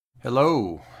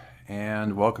Hello,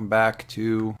 and welcome back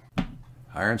to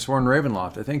Ironsworn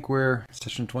Ravenloft. I think we're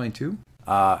session 22.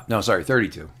 No, sorry,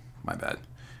 32. My bad.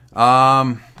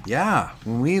 Yeah,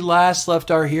 when we last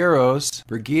left our heroes,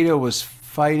 Brigida was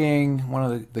fighting one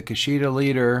of the Kashida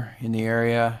leader in the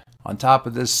area. On top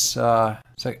of this,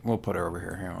 we'll put her over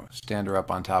here. Here, we'll stand her up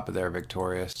on top of there,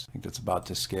 victorious. I think that's about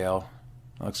to scale.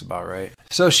 Looks about right.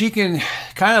 So she can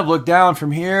kind of look down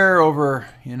from here over,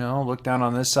 look down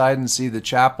on this side and see the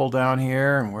chapel down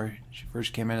here and where she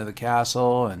first came into the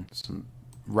castle and some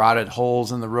rotted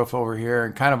holes in the roof over here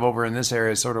and kind of over in this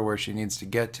area is sort of where she needs to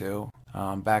get to.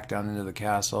 Back down into the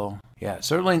castle. Yeah,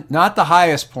 certainly not the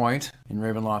highest point in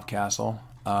Ravenloft Castle,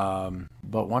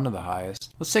 but one of the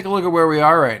highest. Let's take a look at where we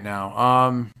are right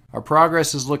now. Our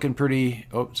progress is looking pretty...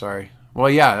 Oh, sorry. Well,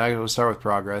 yeah, I will start with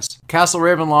progress. Castle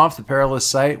Ravenloft, the perilous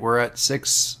site. We're at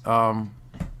 6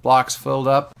 blocks filled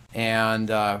up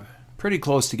and pretty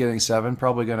close to getting 7.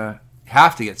 Probably going to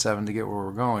have to get 7 to get where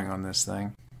we're going on this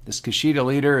thing. This Kashida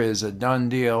leader is a done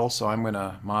deal, so I'm going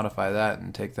to modify that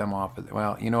and take them off.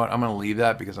 Well, you know what? I'm going to leave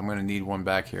that because I'm going to need one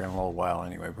back here in a little while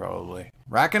anyway, probably.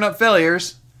 Racking up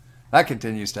failures. That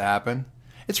continues to happen.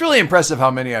 It's really impressive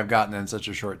how many I've gotten in such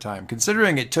a short time,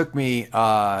 considering it took me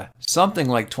something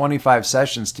like 25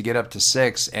 sessions to get up to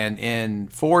 6, and in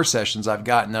 4 sessions I've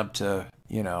gotten up to,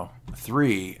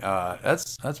 3.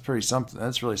 That's pretty something.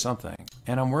 That's really something.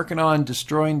 And I'm working on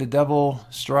destroying the devil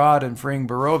Strahd and freeing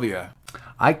Barovia.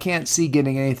 I can't see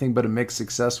getting anything but a mixed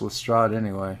success with Strahd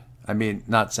anyway. I mean,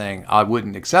 not saying I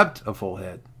wouldn't accept a full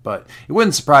hit, but it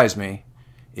wouldn't surprise me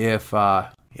if...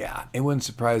 Yeah, it wouldn't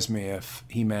surprise me if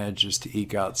he manages to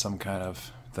eke out some kind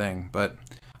of thing. But,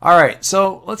 all right,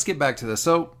 so let's get back to this.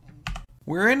 So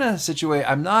we're in a situation.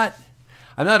 I'm not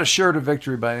assured of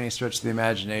victory by any stretch of the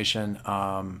imagination,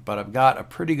 but I've got a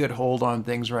pretty good hold on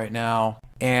things right now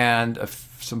and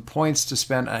some points to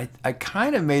spend. I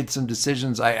kind of made some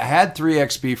decisions. I had 3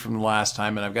 XP from the last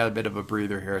time, and I've got a bit of a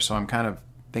breather here, so I'm kind of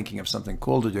thinking of something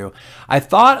cool to do. I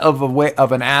thought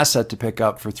of an asset to pick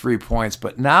up for 3 points,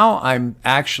 but now I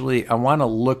want to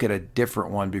look at a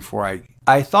different one before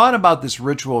I thought about this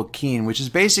ritual keen, which is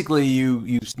basically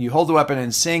you hold the weapon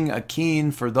and sing a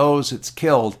keen for those it's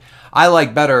killed. I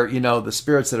like better, the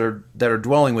spirits that are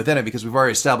dwelling within it, because we've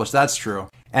already established that's true.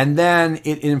 And then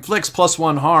it inflicts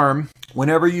 +1 harm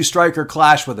whenever you strike or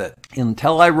clash with it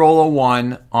until I roll a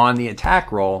 1 on the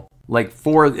attack roll. Like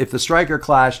if the strike or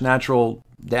clash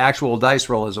the actual dice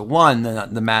roll is a 1, then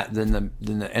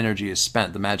the energy is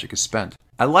spent. The magic is spent.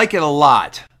 I like it a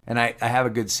lot, and I have a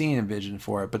good scene and vision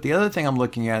for it. But the other thing I'm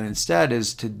looking at instead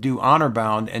is to do honor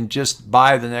bound and just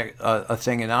buy a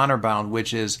thing in honor bound,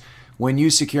 which is when you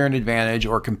secure an advantage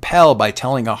or compel by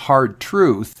telling a hard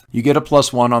truth, you get a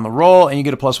 +1 on the roll and you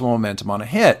get a +1 momentum on a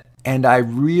hit. And I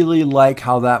really like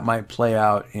how that might play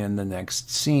out in the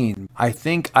next scene. I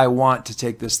think I want to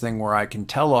take this thing where I can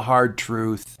tell a hard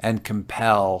truth and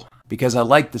compel, because I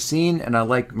like the scene and I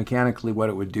like mechanically what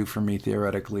it would do for me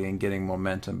theoretically and getting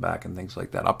momentum back and things like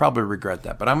that. I'll probably regret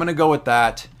that, but I'm going to go with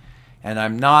that, and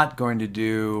I'm not going to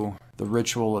do the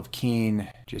ritual of Keen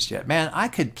just yet. Man, I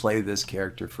could play this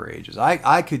character for ages.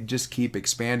 I could just keep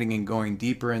expanding and going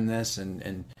deeper in this,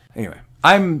 and anyway,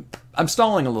 I'm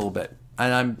stalling a little bit.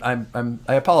 And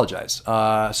I apologize.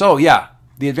 So yeah,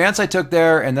 the advance I took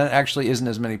there, and that actually isn't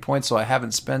as many points. So I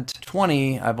haven't spent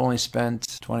 20. I've only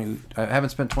spent 20. I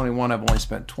haven't spent 21. I've only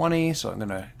spent 20. So I'm going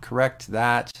to correct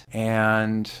that.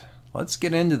 And let's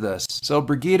get into this. So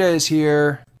Brigida is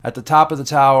here at the top of the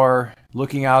tower,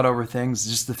 looking out over things.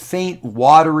 Just the faint,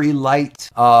 watery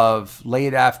light of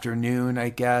late afternoon, I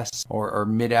guess, or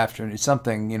mid-afternoon.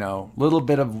 Something, little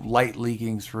bit of light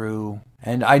leaking through.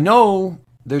 And I know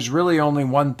there's really only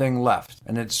one thing left,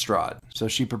 and it's Strahd. So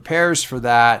she prepares for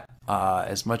that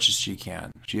as much as she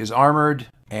can. She is armored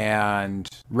and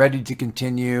ready to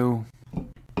continue.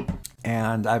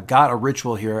 And I've got a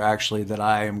ritual here, actually, that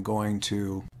I am going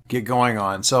to get going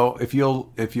on. So if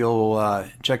you'll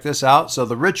check this out. So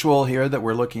the ritual here that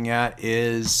we're looking at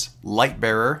is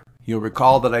Lightbearer. You'll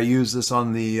recall that I used this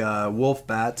on the wolf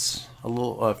bats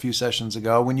a few sessions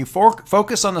ago. When you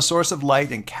focus on the source of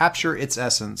light and capture its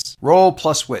essence, roll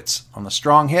 +wits. On the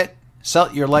strong hit,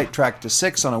 set your light track to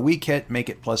 6. On a weak hit, make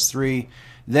it +3.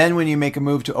 Then when you make a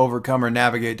move to overcome or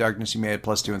navigate darkness, you may add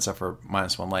 +2 and suffer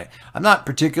 -1 light. I'm not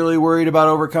particularly worried about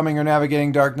overcoming or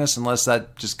navigating darkness unless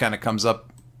that just kind of comes up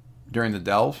during the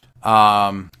delve.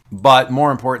 But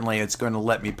more importantly, it's going to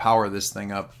let me power this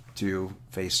thing up to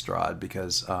face Strahd,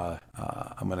 because I'm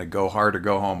going to go hard or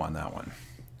go home on that one.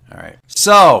 All right,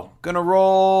 so gonna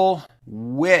roll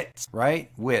wits,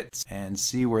 right? Wits, and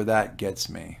see where that gets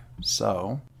me.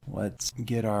 So let's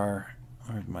get our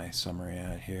Where's my summary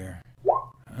at here?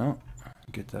 Oh,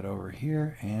 get that over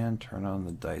here and turn on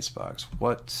the dice box.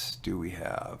 What do we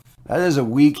have? That is a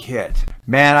weak hit.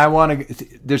 Man, I want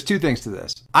to... There's two things to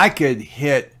this. I could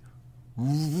hit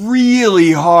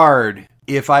really hard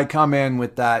if I come in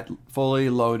with that fully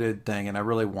loaded thing, and I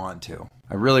really want to.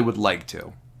 I really would like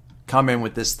to. Come in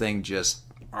with this thing just...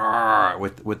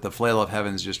 with the Flail of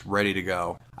Heavens just ready to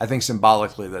go. I think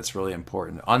symbolically that's really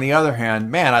important. On the other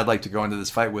hand, man, I'd like to go into this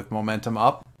fight with momentum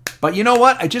up. But you know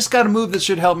what? I just got a move that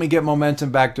should help me get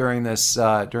momentum back during this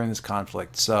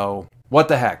conflict. So what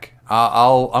the heck?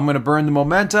 I'm going to burn the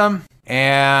momentum,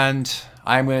 and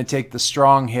I'm going to take the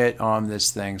strong hit on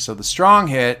this thing. So the strong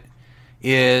hit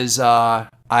is I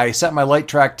set my light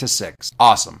track to 6.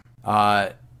 Awesome.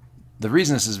 The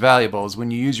reason this is valuable is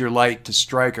when you use your light to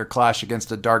strike or clash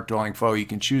against a dark dwelling foe, you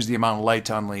can choose the amount of light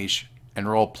to unleash and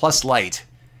roll plus light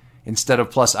instead of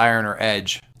plus iron or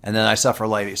edge. And then I suffer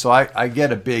light. So I can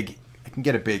get a big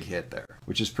hit there,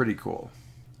 which is pretty cool.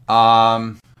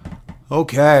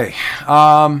 Okay.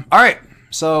 All right.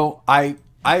 So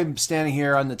I'm standing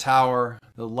here on the tower,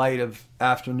 the light of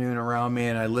afternoon around me,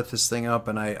 and I lift this thing up,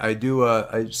 and I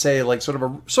say like sort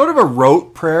of a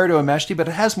rote prayer to Ameshti, but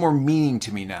it has more meaning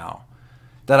to me now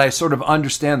that I sort of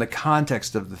understand the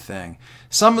context of the thing.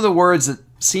 Some of the words that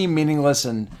seem meaningless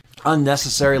and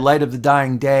unnecessary, light of the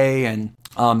dying day, and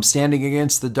standing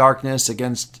against the darkness,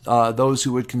 against those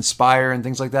who would conspire and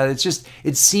things like that.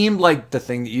 It seemed like the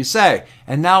thing that you say.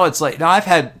 And now it's like, now I've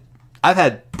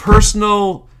had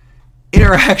personal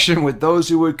interaction with those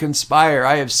who would conspire.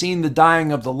 I have seen the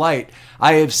dying of the light.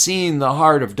 I have seen the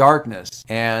heart of darkness.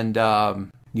 And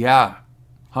hung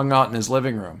out in his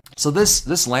living room. So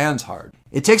this lands hard.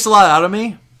 It takes a lot out of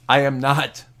me. I am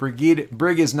not, Brig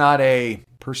is not a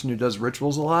person who does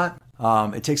rituals a lot.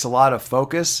 It takes a lot of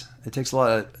focus. It takes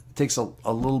a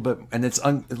little bit, and it's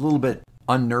a little bit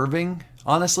unnerving,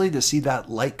 honestly, to see that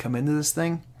light come into this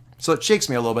thing. So it shakes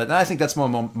me a little bit, and I think that's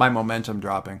my momentum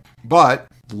dropping. But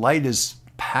the light is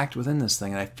packed within this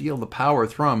thing, and I feel the power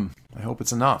thrum. I hope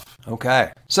it's enough.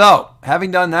 Okay, so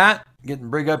having done that, getting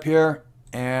Brig up here,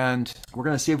 and we're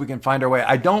going to see if we can find our way.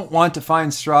 I don't want to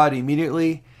find Strahd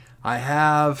immediately. I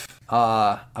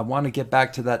want to get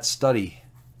back to that study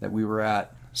that we were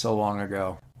at so long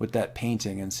ago with that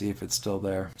painting and see if it's still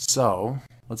there. So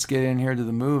let's get in here to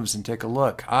the moves and take a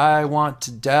look. I want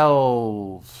to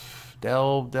delve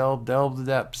the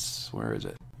depths. Where is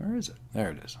it? There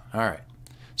it is. All right.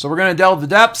 So we're going to delve the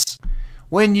depths.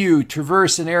 When you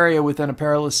traverse an area within a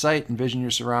perilous sight, envision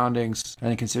your surroundings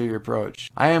and consider your approach.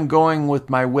 I am going with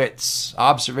my wits,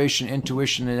 observation,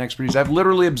 intuition, and expertise. I've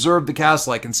literally observed the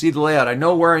castle. I can see the layout. I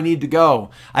know where I need to go.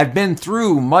 I've been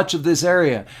through much of this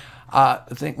area. I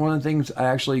think one of the things I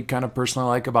actually kind of personally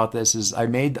like about this is I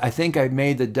think I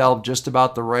made the delve just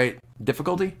about the right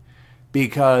difficulty,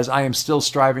 because I am still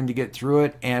striving to get through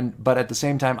it, but at the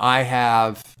same time I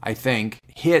have, I think,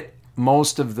 hit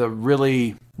most of the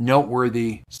really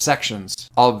noteworthy sections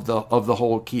of the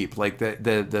whole keep, like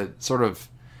the sort of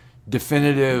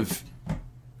definitive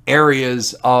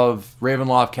areas of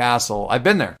Ravenloft Castle. I've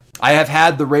been there. I have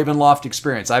had the Ravenloft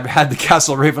experience. I've had the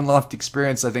Castle Ravenloft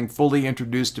experience, I think, fully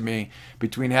introduced to me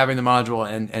between having the module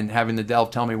and having the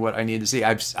delve tell me what I need to see.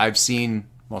 I've seen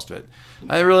most of it.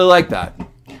 I really like that.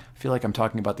 I feel like I'm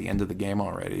talking about the end of the game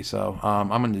already, so I'm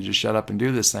going to just shut up and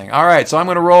do this thing. All right, so I'm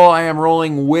going to roll. I am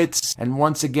rolling wits, and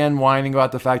once again whining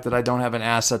about the fact that I don't have an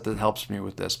asset that helps me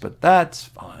with this, but that's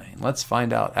fine. Let's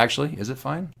find out. Actually, is it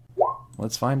fine?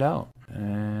 Let's find out.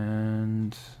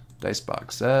 And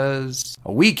Dicebox says,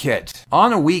 a weak hit.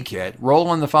 On a weak hit, roll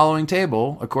on the following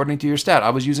table according to your stat. I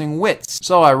was using wits.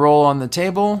 So I roll on the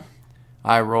table,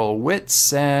 I roll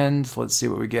wits, and let's see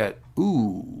what we get.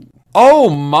 Ooh. Oh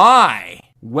my!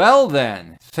 Well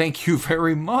then, thank you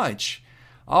very much.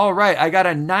 All right, I got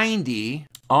a 90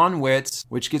 on wits,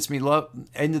 which gets me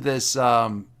into this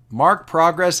mark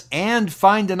progress and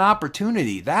find an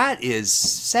opportunity. That is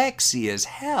sexy as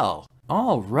hell.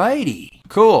 All righty.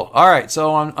 Cool. All right,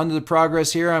 so under the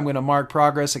progress here, I'm going to mark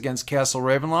progress against Castle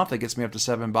Ravenloft. That gets me up to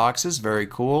 7 boxes. Very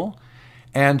cool.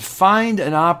 And find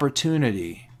an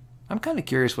opportunity. I'm kind of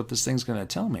curious what this thing's going to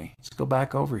tell me. Let's go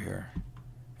back over here.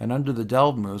 And under the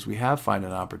delve moves, we have find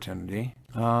an opportunity.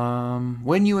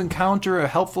 When you encounter a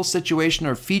helpful situation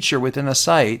or feature within a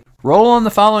site, roll on the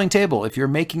following table. If you're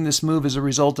making this move as a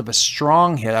result of a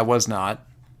strong hit, I was not,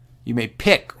 you may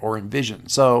pick or envision.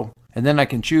 So, and then I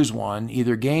can choose one,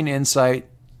 either gain insight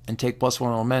and take +1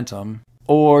 momentum,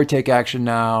 or take action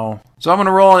now. So I'm going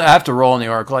to roll, I have to roll in the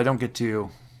Oracle. I don't get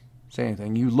to say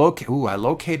anything. I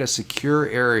locate a secure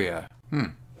area.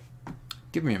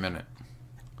 Give me a minute.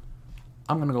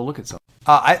 I'm going to go look at something.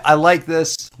 I like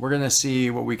this. We're going to see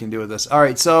what we can do with this. All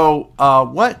right, so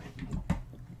what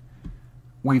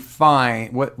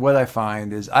I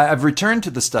find is I've returned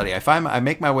to the study. I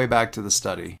make my way back to the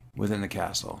study within the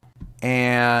castle.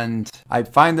 And I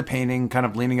find the painting kind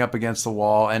of leaning up against the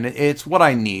wall, and it's what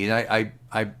I need. I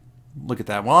look at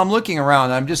that. While I'm looking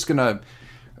around, I'm just going to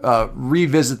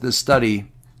revisit this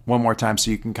study one more time so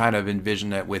you can kind of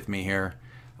envision it with me here.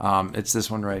 It's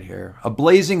this one right here. A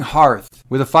blazing hearth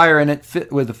with a fire in it,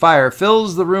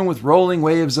 fills the room with rolling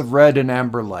waves of red and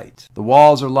amber light. The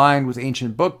walls are lined with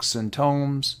ancient books and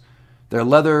tomes. Their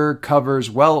leather covers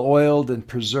are well oiled and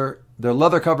preserved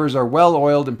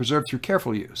through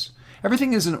careful use.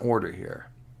 Everything is in order here.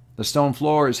 The stone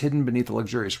floor is hidden beneath a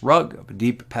luxurious rug of a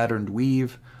deep patterned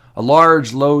weave. A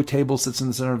large, low table sits in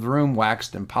the center of the room,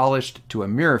 waxed and polished to a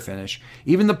mirror finish.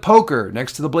 Even the poker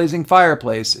next to the blazing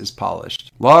fireplace is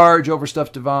polished. Large,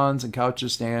 overstuffed divans and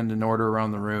couches stand in order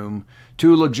around the room.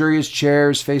 2 luxurious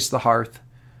chairs face the hearth.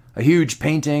 A huge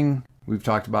painting, we've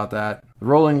talked about that. The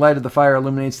rolling light of the fire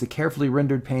illuminates the carefully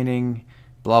rendered painting,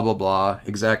 blah, blah, blah,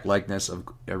 exact likeness of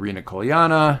Irina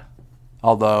Kolyana,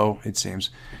 although it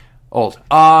seems old.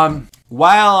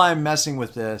 While I'm messing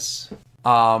with this,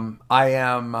 I'm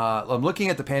looking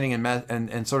at the painting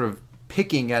and sort of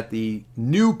picking at the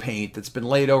new paint that's been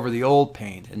laid over the old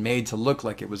paint and made to look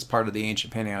like it was part of the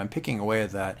ancient painting. I'm picking away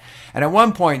at that. And at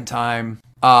one point in time,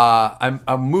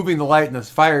 I'm moving the light and the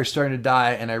fire is starting to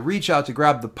die, and I reach out to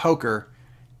grab the poker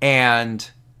and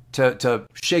to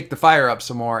shake the fire up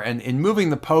some more. And in moving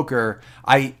the poker,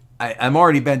 I'm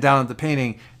already bent down at the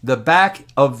painting. The back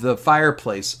of the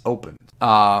fireplace opened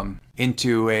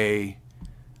into a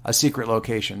secret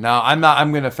location. Now,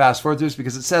 I'm going to fast forward through this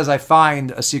because it says I find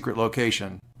a secret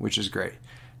location, which is great.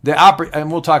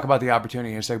 And we'll talk about the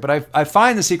opportunity in a second, but I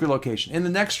find the secret location. In the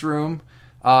next room,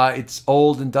 it's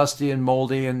old and dusty and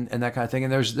moldy and that kind of thing.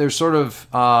 And there's sort of,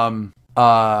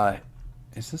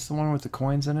 is this the one with the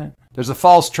coins in it? There's a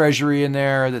false treasury in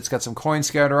there that's got some coins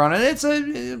scattered around it.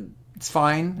 It's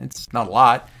fine. It's not a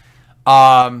lot.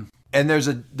 And there's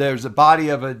a body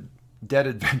of a dead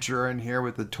adventurer in here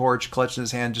with a torch clutched in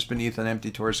his hand just beneath an empty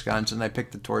torch sconce, and I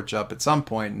pick the torch up at some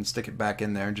point and stick it back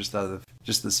in there just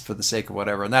for the sake of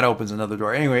whatever, and that opens another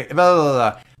door. Anyway, blah, blah,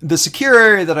 blah. The secure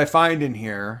area that I find in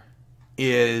here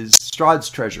is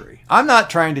Strahd's treasury. I'm not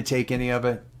trying to take any of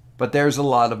it, but there's a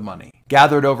lot of money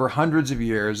gathered over hundreds of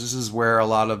years. This is where a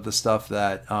lot of the stuff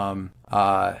that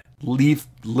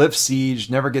Lift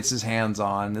Siege never gets his hands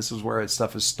on. This is where its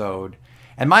stuff is stowed.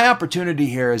 And my opportunity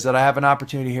here is that I have an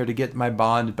opportunity here to get my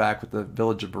bond back with the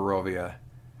village of Barovia.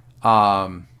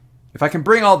 If I can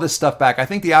bring all this stuff back, I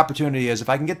think the opportunity is if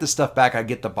I can get this stuff back, I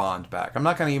get the bond back. I'm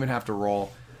not going to even have to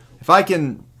roll. If I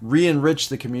can re-enrich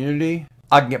the community,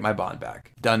 I can get my bond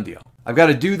back. Done deal. I've got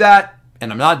to do that,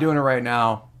 and I'm not doing it right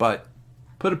now, but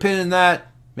put a pin in that.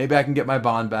 Maybe I can get my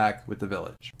bond back with the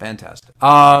village. Fantastic.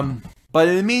 But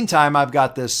in the meantime, I've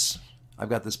got this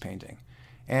painting.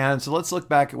 And so let's look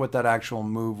back at what that actual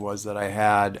move was that I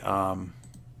had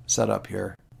set up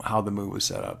here, how the move was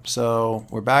set up. So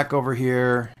we're back over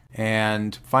here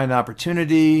and find an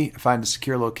opportunity, find a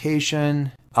secure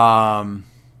location,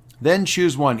 then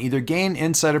choose one. Either gain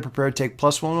insight or prepare to take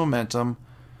 +1 momentum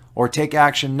or take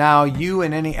action now. You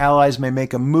and any allies may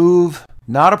make a move,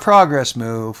 not a progress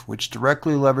move, which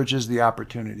directly leverages the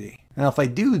opportunity. Now, if I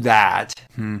do that,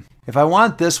 if I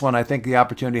want this one, I think the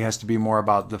opportunity has to be more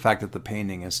about the fact that the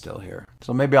painting is still here.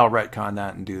 So maybe I'll retcon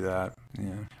that and do that. Yeah.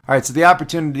 All right, so the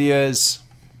opportunity is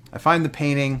I find the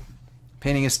painting.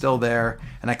 Painting is still there,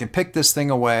 and I can pick this thing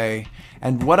away.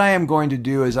 And what I am going to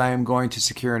do is I am going to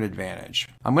secure an advantage.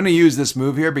 I'm going to use this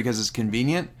move here because it's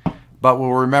convenient, but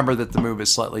we'll remember that the move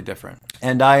is slightly different.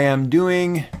 And I am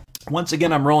doing, once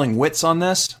again, I'm rolling wits on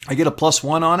this. I get a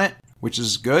 +1 on it, which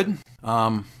is good.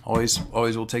 Always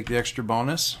will take the extra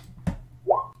bonus.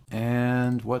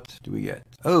 And what do we get?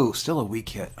 Oh, still a weak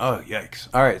hit. Oh, yikes.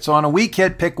 All right, so on a weak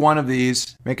hit, pick one of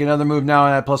these. Make another move now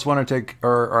and add +1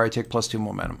 or I take +2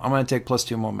 momentum. I'm going to take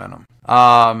 +2 momentum.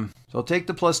 So I'll take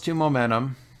the +2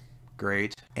 momentum.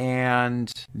 Great.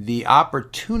 And the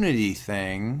opportunity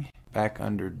thing back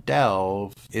under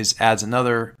Delve adds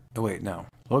another, oh wait, no.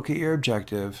 Locate your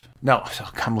objective. No,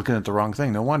 I'm looking at the wrong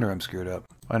thing. No wonder I'm screwed up.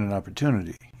 Find an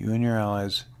opportunity. You and your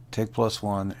allies take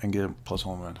 +1 and get a +1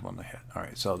 momentum on the hit. All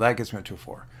right, so that gets me to a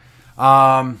 4.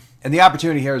 And the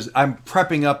opportunity here is I'm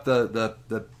prepping up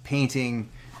the painting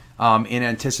in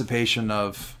anticipation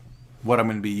of what I'm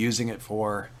going to be using it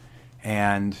for.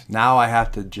 And now I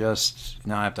have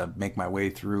to make my way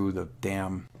through the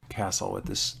damn castle with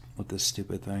this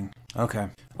stupid thing. Okay.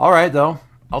 All right, though.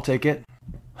 I'll take it.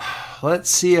 let's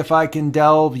see if I can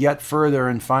delve yet further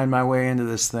and find my way into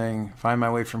this thing. Find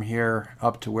my way from here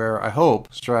up to where I hope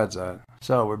Strahd's at.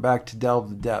 So we're back to delve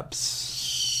the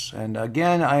depths. And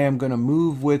again, I am going to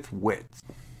move with wit.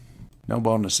 No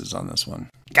bonuses on this one.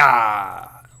 Gah!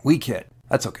 Weak hit.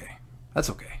 That's okay. That's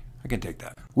okay. I can take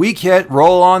that. Weak hit,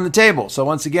 roll on the table. So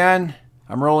once again,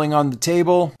 I'm rolling on the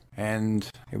table. And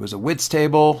it was a wits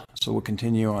table, so we'll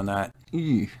continue on that.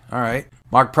 All right.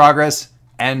 Mark progress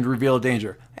and reveal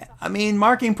danger. I mean,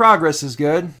 marking progress is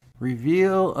good.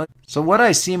 Reveal. So what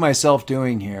I see myself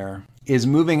doing here is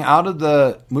moving out of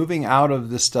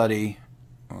the study.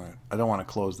 I don't want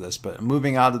to close this, but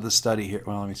moving out of the study here.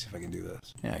 Well, let me see if I can do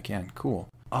this. Yeah, I can. Cool.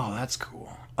 Oh, that's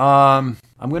cool. I'm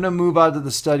going to move out of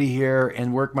the study here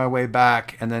and work my way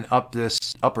back and then up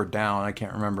or down, I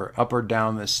can't remember, up or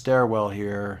down this stairwell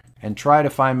here and try to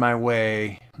find my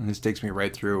way. And this takes me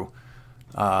right through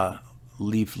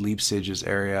Leaf Sage's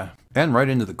area and right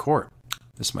into the court.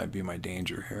 This might be my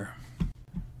danger here.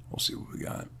 We'll see what we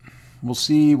got. We'll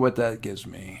see what that gives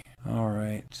me. All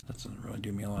right. That doesn't really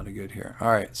do me a lot of good here. All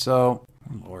right. So,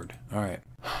 Lord. All right.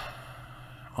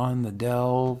 On the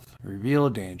delve, reveal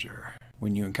a danger.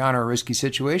 When you encounter a risky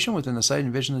situation within the sight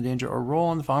and vision of the danger, or roll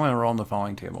on the following, roll on the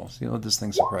following table. See, let this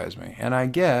thing surprise me. And I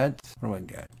get, what do I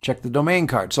get? Check the domain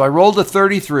card. So I rolled a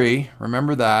 33.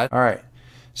 Remember that. All right.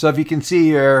 So if you can see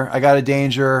here, I got a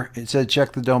danger. It said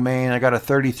check the domain. I got a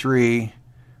 33,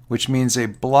 which means a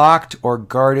blocked or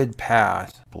guarded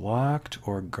path. Blocked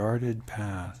or guarded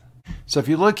path. So if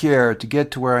you look here, to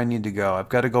get to where I need to go, I've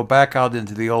got to go back out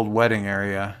into the old wedding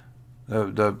area,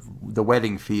 the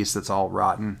wedding feast that's all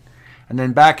rotten. And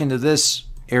then back into this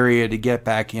area to get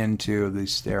back into the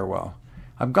stairwell.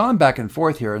 I've gone back and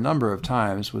forth here a number of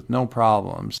times with no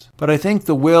problems. But I think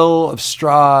the will of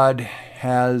Strahd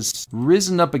has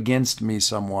risen up against me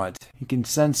somewhat. He can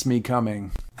sense me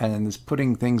coming and is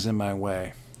putting things in my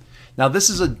way. Now this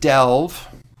is a delve.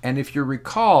 And if you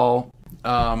recall,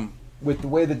 with the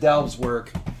way the delves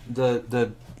work,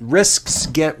 the risks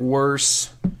get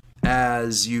worse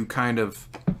as you kind of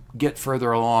get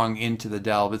further along into the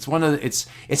delve.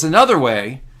 It's another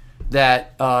way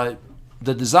that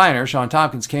the designer Sean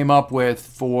Tompkins came up with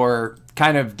for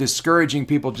kind of discouraging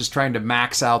people just trying to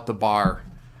max out the bar,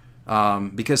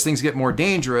 because things get more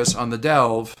dangerous on the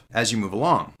delve as you move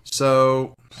along.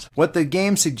 So what the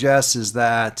game suggests is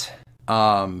that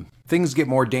things get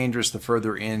more dangerous the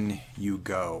further in you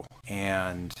go,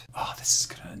 and this is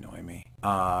gonna annoy me.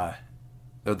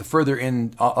 The further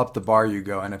in up the bar you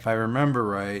go. And if I remember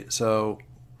right, so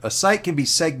a site can be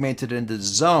segmented into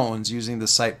zones using the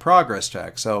site progress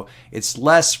track. So it's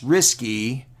less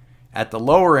risky at the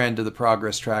lower end of the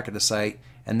progress track of the site.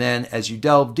 And then as you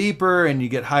delve deeper and you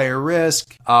get higher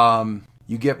risk,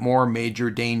 you get more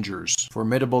major dangers,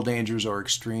 formidable dangers or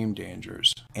extreme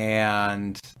dangers.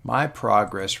 And my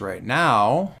progress right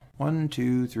now, 1,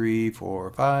 2, 3,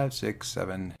 4, 5, 6,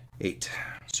 7, 8.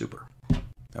 Super.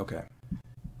 Okay.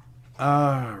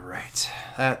 All right.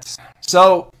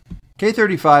 So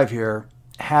K35 here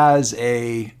has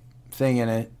a thing in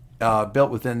it built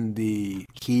within the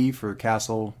key for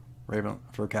Castle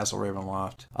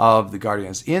Ravenloft of the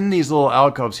Guardians. In these little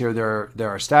alcoves here, there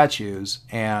are statues,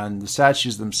 and the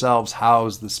statues themselves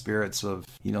house the spirits of,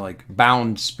 like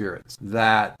bound spirits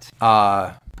that.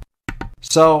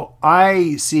 So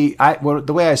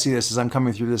the way I see this is I'm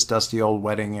coming through this dusty old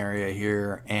wedding area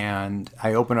here, and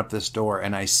I open up this door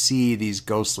and I see these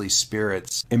ghostly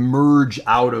spirits emerge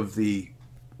out of the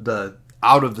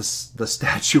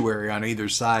statuary on either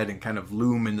side and kind of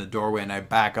loom in the doorway, and I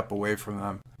back up away from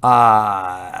them.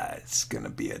 This is gonna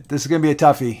be a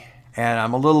toughie, and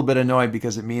I'm a little bit annoyed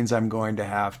because it means I'm going to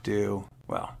have to.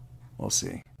 Well, we'll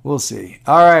see.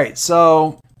 All right,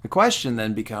 so. The question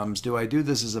then becomes, do I do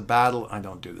this as a battle? I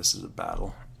don't do this as a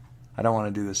battle. I don't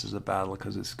want to do this as a battle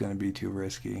because it's going to be too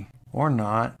risky. Or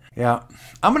not. Yeah,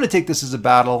 I'm going to take this as a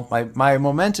battle. My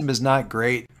momentum is not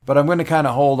great, but I'm going to kind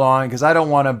of hold on because I don't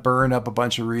want to burn up a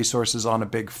bunch of resources on a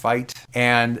big fight.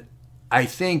 And I'm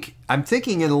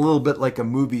thinking in a little bit like a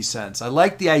movie sense. I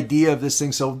like the idea of this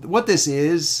thing. So what this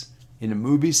is, in a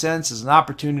movie sense, is an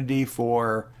opportunity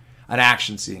for an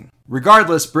action scene.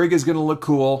 Regardless, Brig is going to look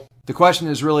cool. The question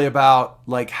is really about,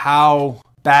 like, how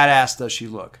badass does she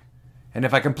look? And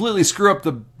if I completely screw up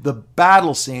the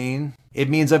battle scene, it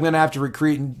means I'm going to have to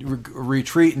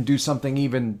retreat and do something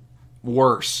even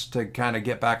worse to kind of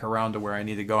get back around to where I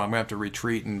need to go. I'm going to have to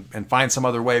retreat and find some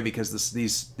other way because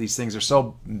these things are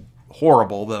so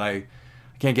horrible that I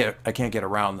can't get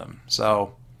around them.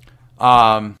 So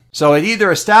it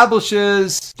either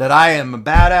establishes that I am a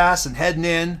badass and heading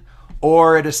in,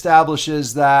 or it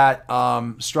establishes that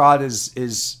Strahd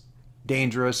is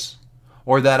dangerous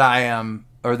or that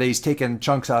or that he's taking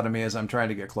chunks out of me as I'm trying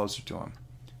to get closer to him.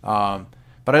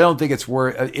 But I don't think it's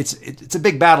worth. It's a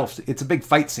big battle. It's a big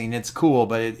fight scene. It's cool,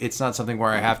 but it's not something where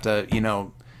I have to,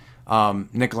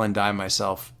 nickel and dime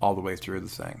myself all the way through the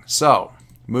thing. So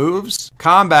moves,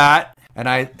 combat,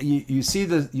 and you see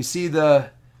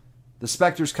the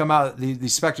specters come out. The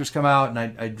specters come out, and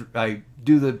I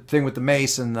do the thing with the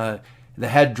mace, and the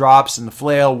head drops, and the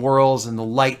flail whirls, and the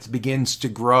light begins to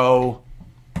grow,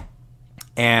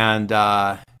 and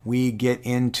we get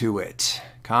into it.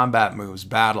 Combat moves,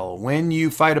 battle. When you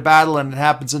fight a battle and it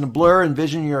happens in a blur,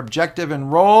 envision your objective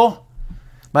and roll.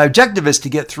 My objective is to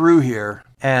get through here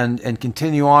and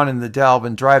continue on in the delve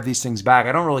and drive these things back.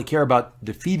 I don't really care about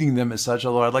defeating them as such,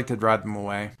 although I'd like to drive them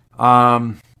away.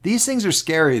 These things are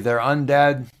scary. They're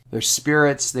undead. They're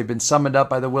spirits. They've been summoned up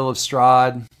by the will of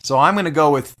Strahd. So I'm going to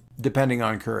go with depending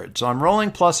on courage. So I'm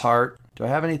rolling plus heart. Do I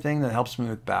have anything that helps me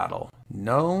with battle?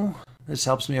 No. This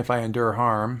helps me if I endure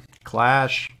harm.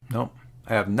 Clash. Nope.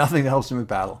 I have nothing that helps me with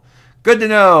battle. Good to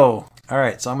know. All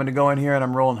right, so I'm going to go in here and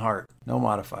I'm rolling heart. No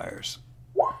modifiers.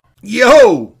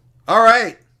 Yo! All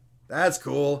right. That's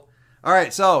cool. All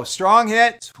right, so strong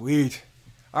hit. Sweet.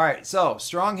 All right, so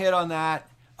strong hit on that.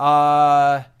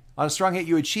 On a strong hit,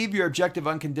 you achieve your objective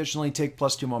unconditionally, take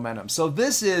 +2 momentum. So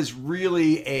this is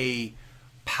really a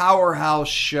powerhouse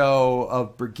show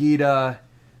of Brigida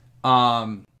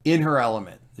in her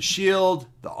element. The shield,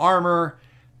 the armor,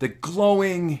 the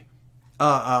glowing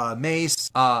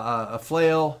mace, a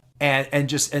flail,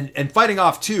 and fighting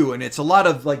off too. And it's a lot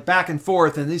of like back and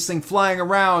forth, and this thing flying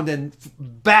around and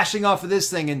bashing off of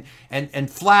this thing, and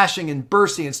flashing and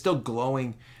bursting and still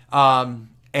glowing.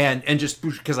 And just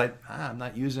because I'm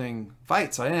not using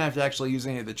fight, so I didn't have to actually use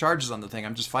any of the charges on the thing.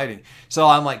 I'm just fighting. So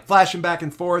I'm like flashing back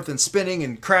and forth and spinning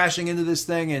and crashing into this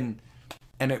thing,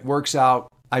 and it works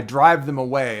out. I drive them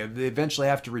away. They eventually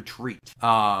have to retreat,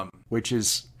 which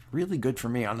is really good for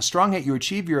me. On a strong hit, you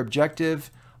achieve your objective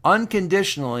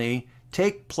unconditionally.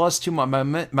 Take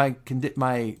 +2.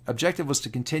 My objective was to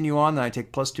continue on, and I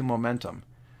take +2 momentum.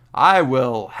 I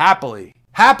will happily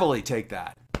take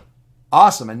that.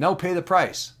 Awesome, and no pay the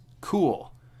price.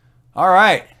 Cool. All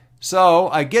right, so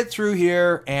I get through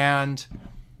here, and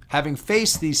having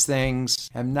faced these things,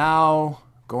 I'm now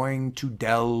going to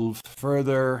delve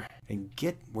further and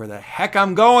get where the heck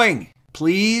I'm going,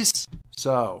 please.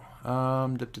 So,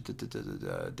 delve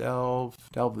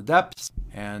the depths,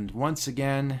 and once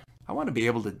again, I want to be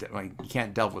able to. You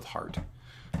can't delve with heart.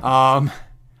 I'm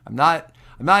not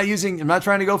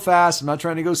trying to go fast. I'm not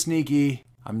trying to go sneaky.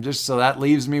 So that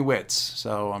leaves me wits.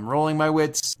 So I'm rolling my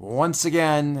wits once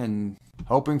again and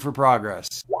hoping for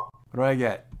progress. What do I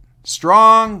get?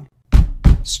 Strong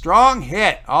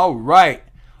hit. All right.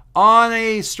 On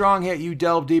a strong hit, you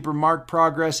delve deeper, mark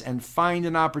progress, and find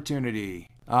an opportunity.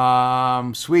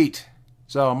 Sweet.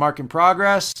 So marking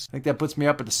progress. I think that puts me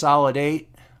up at a solid 8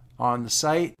 on the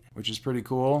site, which is pretty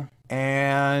cool.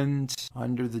 And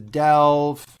under the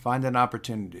delve, find an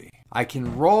opportunity. I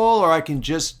can roll or I can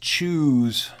just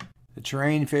choose. The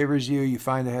terrain favors you. You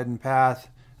find a hidden path.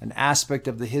 An aspect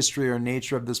of the history or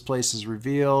nature of this place is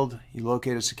revealed. You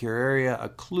locate a secure area. A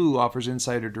clue offers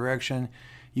insight or direction.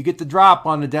 You get the drop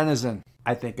on a denizen.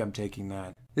 I think I'm taking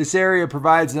that. This area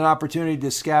provides an opportunity to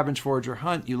scavenge, forage, or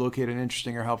hunt. You locate an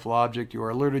interesting or helpful object. You are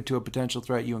alerted to a potential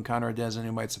threat. You encounter a denizen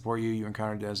who might support you. You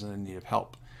encounter a denizen in need of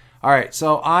help. All right,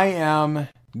 so I am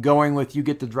going with you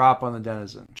get the drop on the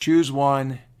denizen. Choose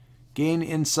one, gain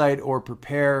insight or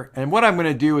prepare. And what I'm going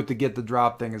to do with the get the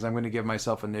drop thing is I'm going to give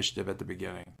myself initiative at the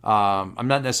beginning. I'm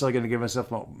not necessarily going to give myself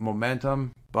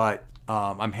momentum, but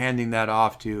I'm handing that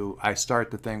off to I start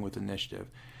the thing with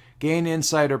initiative. Gain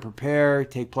insight or prepare,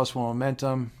 take +1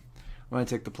 momentum. I'm going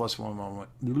to take the +1 moment.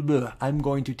 I'm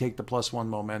going to take the +1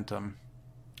 momentum,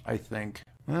 I think.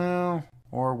 Well,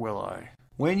 or will I?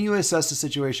 When you assess the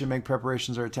situation, make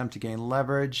preparations or attempt to gain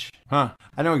leverage. I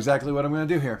know exactly what I'm going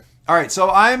to do here. All right,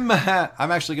 so I'm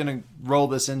actually going to roll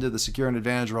this into the secure and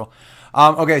advantage roll.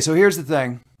 Okay, so here's the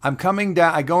thing. I'm coming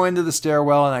down. I go into the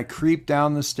stairwell and I creep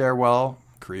down the stairwell.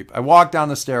 I walk down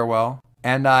the stairwell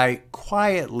and I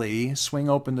quietly swing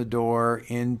open the door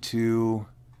into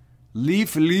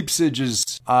Leif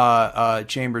Leipzig's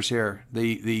chambers here,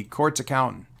 the court's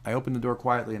accountant. I open the door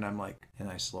quietly and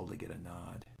I slowly get a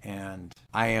nod. And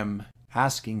I am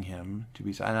asking him to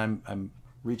be, and I'm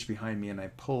reach behind me and I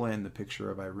pull in the picture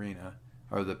of Irina,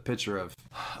 or the picture of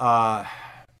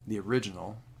the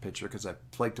original picture, because I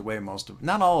flaked away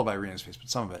not all of Irina's face, but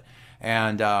some of it.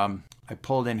 And I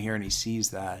pulled in here and he sees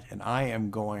that. And I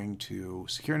am going to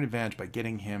secure an advantage by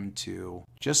getting him to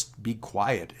just be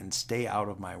quiet and stay out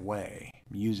of my way,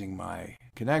 using my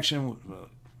connection,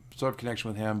 sort of connection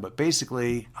with him. But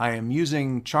basically, I am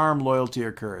using charm, loyalty,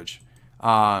 or courage.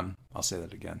 I'll say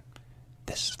that again.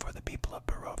 This is for the people of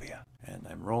Barovia. And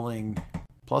I'm rolling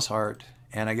plus heart.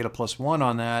 And I get a +1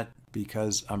 on that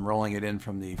because I'm rolling it in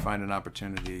from the find an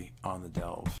opportunity on the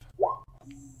delve.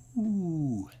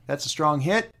 Ooh, that's a strong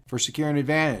hit for securing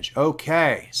advantage.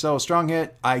 Okay, so strong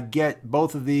hit. I get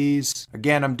both of these.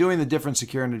 Again, I'm doing the different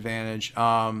securing advantage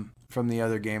from the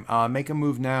other game. Make a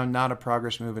move now, not a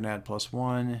progress move, and add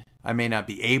 +1. I may not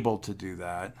be able to do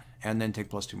that. And then take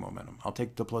 +2 momentum. I'll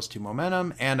take the +2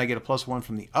 momentum, and I get a +1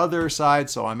 from the other side,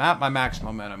 so I'm at my max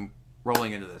momentum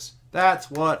rolling into this. That's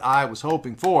what I was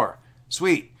hoping for.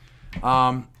 Sweet.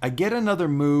 I get another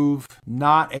move,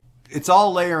 it's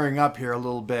all layering up here a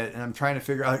little bit, and I'm trying to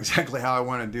figure out exactly how I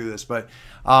want to do this. But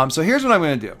so here's what I'm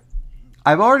going to do.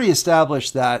 I've already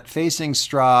established that facing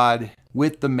Strahd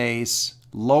with the mace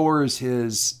lowers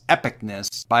his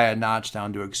epicness by a notch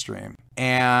down to extreme.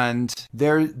 And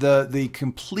what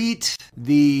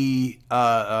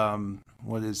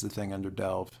is the thing under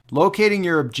delve? Locating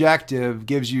your objective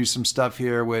gives you some stuff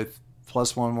here with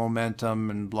 +1 momentum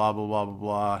and blah, blah, blah, blah,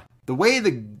 blah. The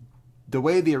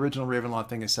way the original Ravenloft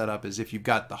thing is set up is if you've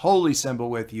got the holy symbol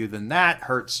with you, then that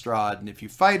hurts Strahd. And if you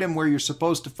fight him where you're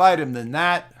supposed to fight him, then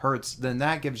that hurts, then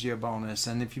that gives you a bonus.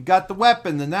 And if you've got the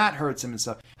weapon, then that hurts him and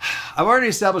stuff. I've already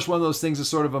established one of those things as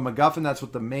sort of a MacGuffin. That's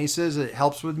what the mace is. It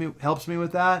helps me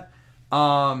with that.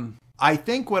 I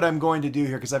think what I'm going to do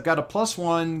here, because I've got a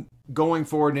 +1 going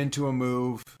forward into a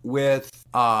move with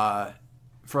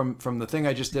from the thing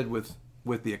I just did with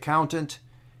the accountant,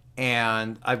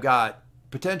 and I've got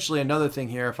potentially another thing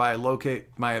here if I locate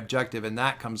my objective and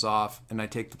that comes off and I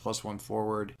take the +1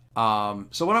 forward.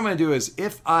 So what I'm going to do is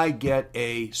if I get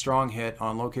a strong hit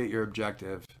on locate your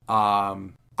objective,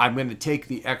 I'm going to take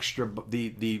the extra,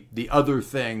 the other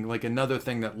thing, like another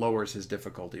thing that lowers his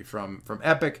difficulty from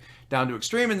epic down to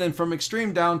extreme, and then from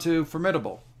extreme down to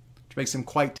formidable, which makes him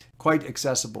quite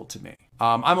accessible to me.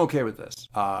 I'm okay with this.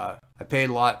 I paid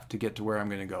a lot to get to where I'm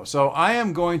going to go. So I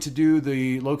am going to do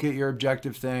the locate your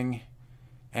objective thing,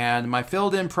 and my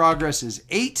filled in progress is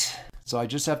 8. So I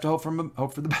just have to hope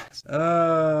for the best.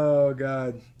 Oh,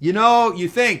 God. You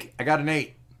think I got an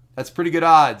 8. That's pretty good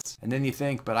odds. And then you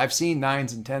think, but I've seen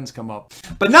 9s and 10s come up.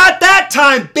 But not that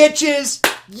time, bitches!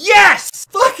 Yes!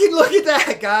 Fucking look at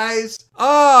that, guys!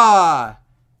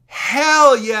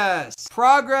 Hell yes!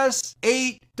 Progress,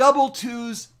 8, double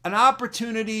 2s, an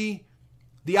opportunity.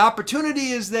 The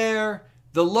opportunity is there.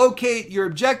 The locate your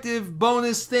objective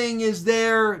bonus thing is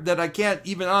there that I can't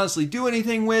even honestly do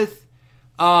anything with.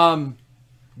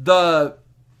 The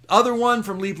other one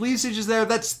from Leap Leasage is there.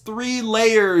 That's 3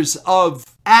 layers of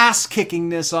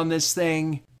ass-kickingness on this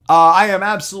thing. I am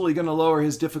absolutely going to lower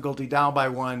his difficulty down by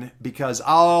 1 because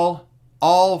all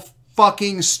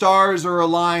fucking stars are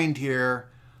aligned here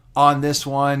on this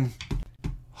one.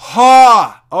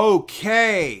 Ha!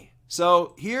 Okay.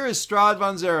 So here is Strahd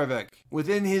von Zarevic.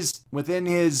 Within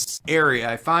his area,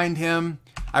 I find him.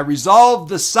 I resolve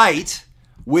the site,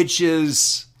 which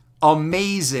is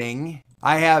amazing.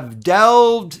 I have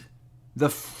delved the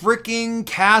freaking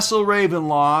Castle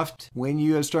Ravenloft. When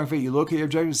you have strong fate, you locate your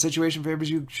objective. The situation favors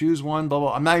you. Choose one. Blah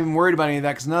blah. I'm not even worried about any of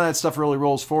that because none of that stuff really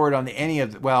rolls forward on any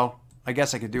of the. Well, I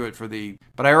guess I could do it for the.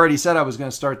 But I already said I was going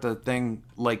to start the thing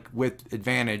like with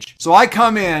advantage. So I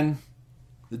come in.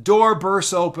 The door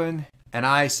bursts open, and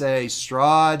I say,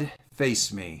 Strahd,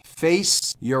 face me.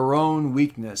 Face your own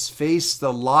weakness. Face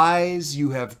the lies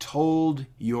you have told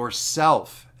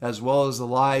yourself, as well as the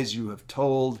lies you have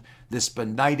told this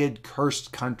benighted,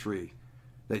 cursed country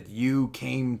that you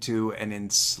came to and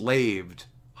enslaved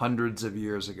hundreds of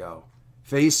years ago.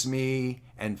 Face me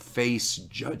and face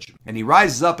judgment. And he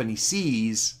rises up and he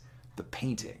sees the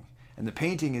painting. And the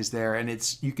painting is there,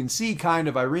 and you can see kind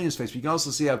of Irina's face, but you can also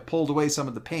see I've pulled away some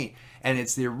of the paint. And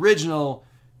it's the original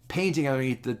painting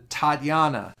underneath the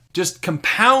Tatiana, just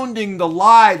compounding the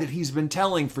lie that he's been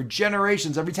telling for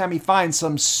generations. Every time he finds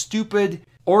some stupid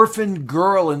orphaned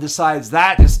girl and decides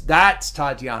that's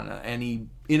Tatiana, and he,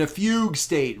 in a fugue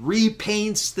state,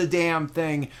 repaints the damn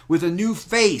thing with a new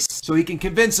face so he can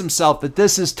convince himself that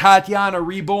this is Tatiana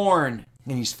reborn.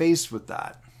 And he's faced with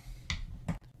that.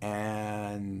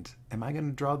 And am I going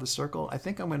to draw the circle? I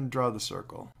think I'm going to draw the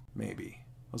circle. Maybe.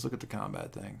 Let's look at the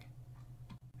combat thing.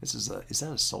 Is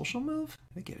that a social move?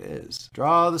 I think it is.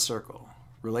 Draw the circle.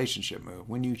 Relationship move.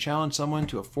 When you challenge someone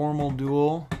to a formal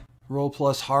duel, roll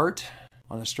plus heart.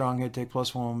 On a strong hit, take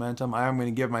 +1 momentum. I am going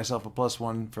to give myself a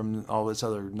 +1 from all this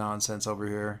other nonsense over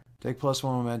here. Take +1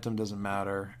 momentum, doesn't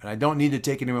matter. And I don't need to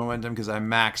take any momentum because I'm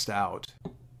maxed out.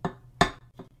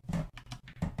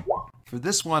 For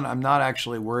this one, I'm not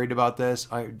actually worried about this.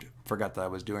 forgot that I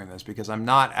was doing this because I'm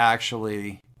not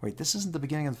actually... Wait, this isn't the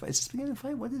beginning of the fight. Is this the beginning of the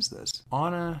fight? What is this?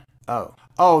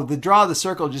 Oh, the draw of the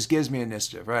circle just gives me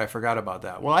initiative. Right, I forgot about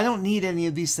that. Well, I don't need any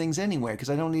of these things anyway because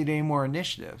I don't need any more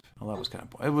initiative. Well, that was kind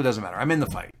of... It doesn't matter. I'm in the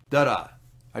fight. Da-da.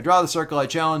 I draw the circle. I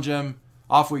challenge him.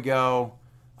 Off we go.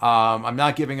 I'm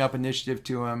not giving up initiative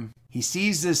to him. He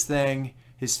sees this thing.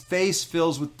 His face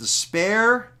fills with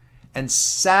despair and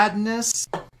sadness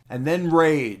and then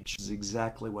rage. This is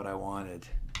exactly what I wanted.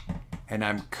 And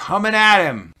I'm coming at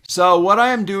him. So what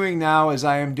I am doing now is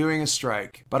I am doing a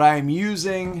strike, but I am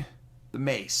using the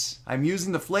mace. I'm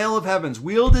using the flail of heavens,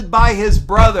 wielded by his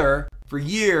brother for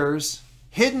years,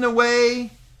 hidden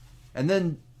away, and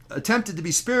then attempted to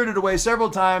be spirited away several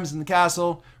times in the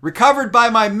castle, recovered by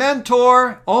my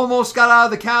mentor, almost got out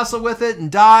of the castle with it and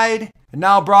died, and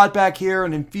now brought back here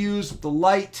and infused with the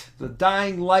light, the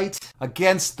dying light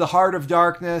against the heart of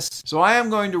darkness. So I am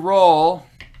going to roll...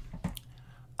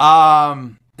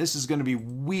 This is going to be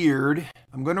weird.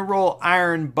 I'm going to roll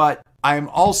iron, but I'm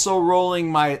also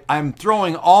rolling I'm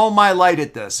throwing all my light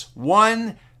at this.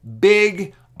 One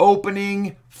big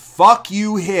opening, fuck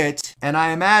you hit, and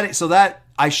I am at it so that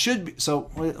I should be,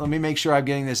 so let me make sure I'm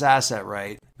getting this asset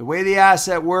right. The way the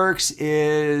asset works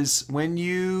is when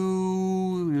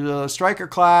you strike or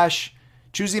clash,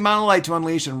 choose the amount of light to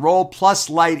unleash and roll plus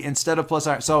light instead of plus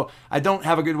iron. So I don't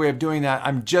have a good way of doing that.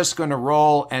 I'm just going to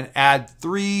roll and add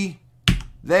 3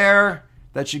 there.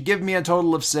 That should give me a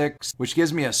total of 6, which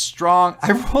gives me a strong...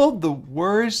 I rolled the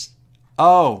worst.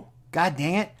 Oh, god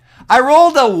dang it. I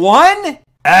rolled a 1?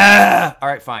 All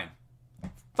right, fine.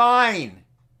 Fine.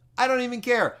 I don't even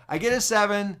care. I get a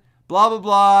 7, blah, blah,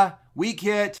 blah, weak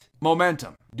hit,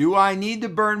 momentum. Do I need to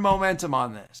burn momentum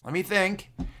on this? Let me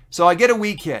think. So I get a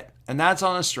weak hit. And that's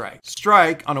on a strike.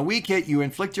 Strike, on a weak hit, you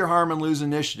inflict your harm and lose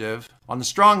initiative. On the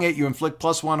strong hit, you inflict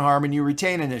 +1 harm and you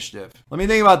retain initiative. Let me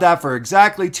think about that for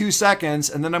exactly 2 seconds,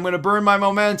 and then I'm going to burn my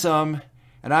momentum,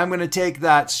 and I'm going to take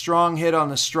that strong hit on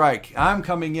the strike. I'm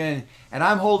coming in, and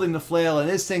I'm holding the flail, and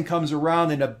this thing comes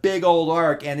around in a big old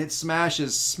arc, and it smash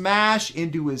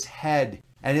into his head.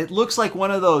 And it looks like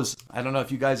one of those, I don't know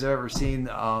if you guys have ever seen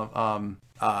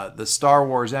the Star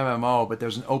Wars MMO, but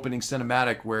there's an opening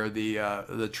cinematic where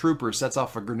the trooper sets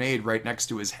off a grenade right next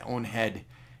to his own head,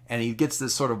 and he gets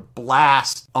this sort of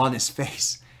blast on his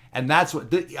face, and that's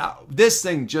what this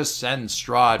thing just sends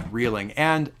Strahd reeling.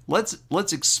 And let's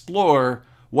explore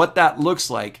what that looks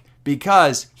like,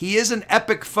 because he is an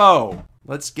epic foe.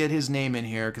 Let's get his name in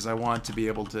here because I want to be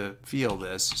able to feel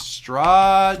this.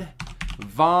 Strahd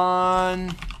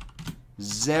von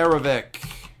Zarevic.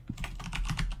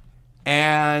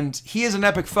 And he is an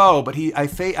epic foe, but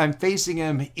I'm facing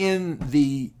him in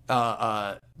the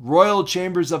royal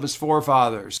chambers of his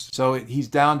forefathers. So he's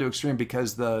down to extreme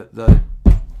because the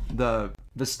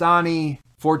Vistani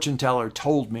fortune teller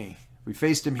told me if we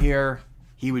faced him here,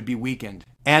 he would be weakened.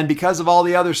 And because of all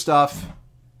the other stuff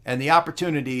and the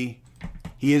opportunity,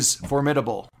 he is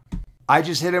formidable. I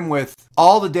just hit him with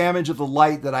all the damage of the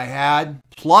light that I had,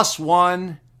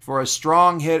 +1 for a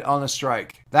strong hit on the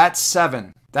strike. That's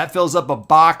 7. That fills up a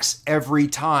box every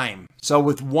time. So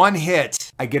with 1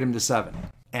 hit, I get him to 7.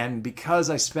 And because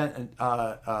I spent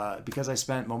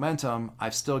momentum,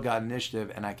 I've still got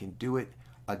initiative, and I can do it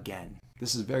again.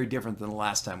 This is very different than the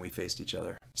last time we faced each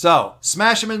other. So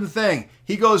smash him in the thing.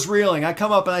 He goes reeling. I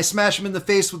come up and I smash him in the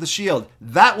face with a shield.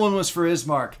 That one was for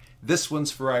Ismark. This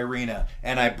one's for Irina.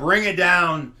 And I bring it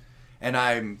down. And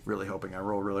I'm really hoping I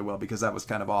roll really well because that was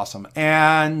kind of awesome.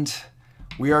 And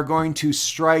we are going to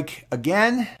strike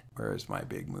again. Where's my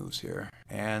big moves here?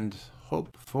 And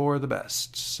hope for the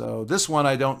best. So this one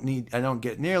I don't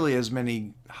get nearly as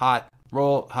many hot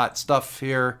stuff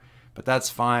here, but that's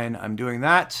fine. I'm doing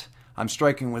that. I'm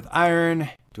striking with iron.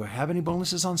 Do I have any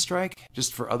bonuses on strike?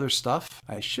 Just for other stuff?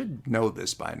 I should know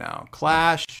this by now.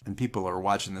 Clash. And people are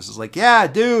watching this is like, yeah,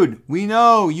 dude, we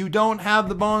know you don't have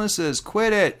the bonuses.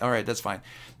 Quit it. All right, that's fine.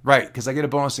 Right, because I get a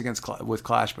bonus with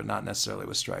Clash, but not necessarily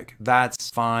with Strike. That's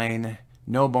fine.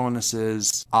 No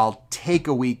bonuses. I'll take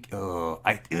a weak...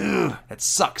 that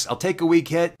sucks. I'll take a weak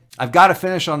hit. I've got to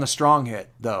finish on the strong hit,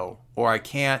 though, or I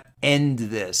can't end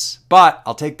this. But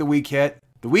I'll take the weak hit.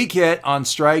 The weak hit on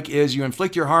Strike is you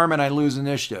inflict your harm and I lose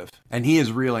initiative. And he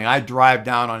is reeling. I drive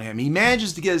down on him. He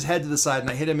manages to get his head to the side and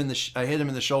I hit him in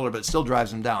the shoulder, but it still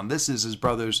drives him down. This is his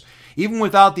brother's. Even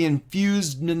without the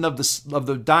infusion of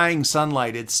the dying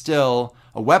sunlight, it's still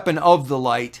a weapon of the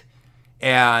light,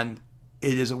 and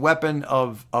it is a weapon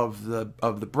of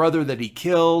the brother that he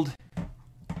killed,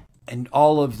 and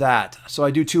all of that. So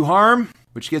I do 2 harm,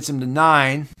 which gets him to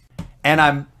 9, and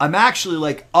I'm actually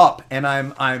like up, and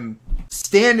I'm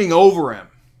standing over him,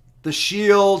 the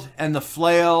shield and the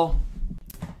flail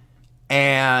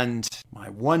and my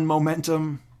 1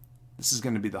 momentum. This is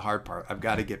going to be the hard part. I've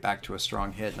got to get back to a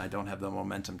strong hit, and I don't have the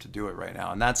momentum to do it right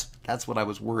now. And that's what I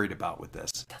was worried about with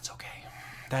this. That's okay.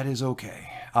 That is okay.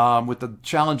 With the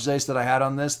challenge dice that I had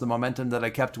on this, the momentum that I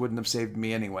kept wouldn't have saved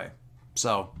me anyway.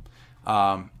 So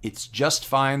it's just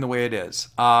fine the way it is.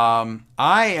 I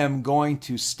am going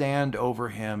to stand over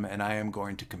him, and I am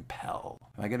going to compel.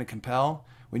 Am I going to compel?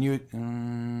 When you...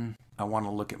 I want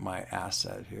to look at my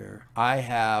asset here. I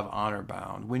have honor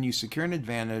bound. When you secure an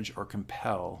advantage or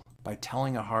compel by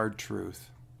telling a hard truth.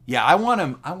 Yeah, I want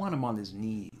him on his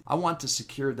knees. I want to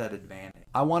secure that advantage.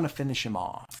 I want to finish him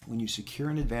off. When you secure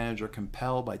an advantage or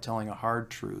compel by telling a hard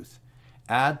truth,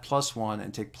 add +1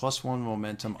 and take +1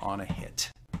 momentum on a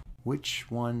hit. Which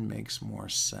one makes more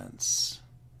sense?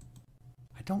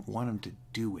 I don't want him to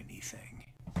do anything.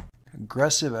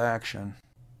 Aggressive action.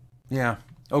 Yeah.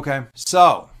 Okay.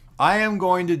 So I am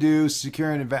going to do I'm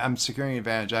securing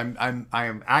advantage. I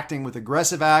am acting with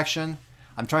aggressive action.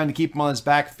 I'm trying to keep him on his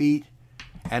back feet,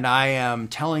 and I am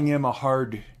telling him a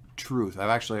hard truth. I've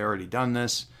actually already done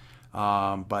this,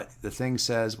 but the thing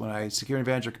says when I secure an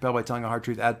advantage or compel by telling a hard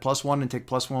truth, add +1 and take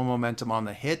 +1 momentum on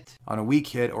the hit. On a weak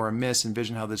hit or a miss,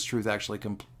 envision how this truth actually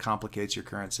complicates your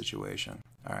current situation.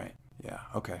 All right. Yeah.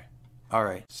 Okay. All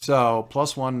right. So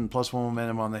 +1 and +1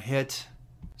 momentum on the hit.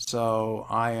 So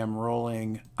I am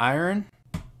rolling iron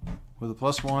with a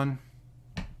 +1.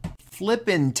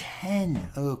 Flippin' 10.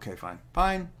 Okay, fine.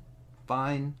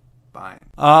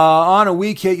 On a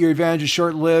weak hit, your advantage is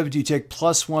short-lived. You take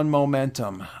 +1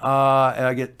 momentum. And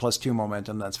I get +2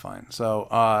 momentum. That's fine. So,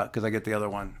 because I get the other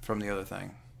one from the other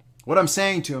thing. What I'm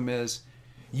saying to him is,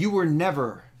 you were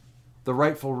never the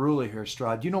rightful ruler here,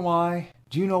 Strahd. Do you know why?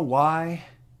 Do you know why?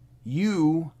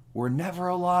 You were never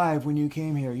alive when you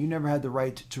came here. You never had the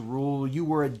right to rule. You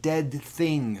were a dead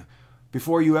thing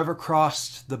before you ever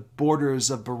crossed the borders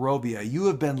of Barovia. You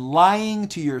have been lying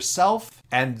to yourself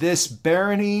and this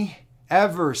barony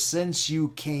ever since you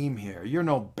came here. You're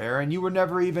no baron. You were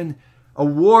never even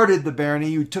awarded the barony.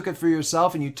 You took it for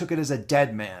yourself, and you took it as a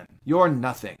dead man. You're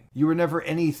nothing. You were never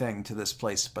anything to this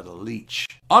place but a leech.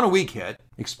 On a weak hit,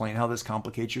 explain how this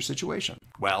complicates your situation.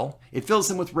 Well, it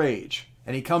fills him with rage,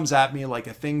 and he comes at me like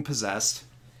a thing possessed,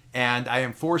 and I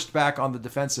am forced back on the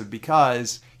defensive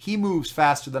because he moves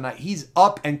faster than he's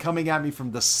up and coming at me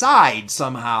from the side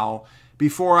somehow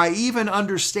before I even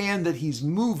understand that he's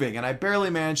moving, and I barely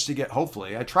manage to get,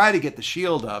 hopefully, I try to get the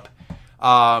shield up,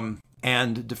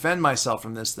 and defend myself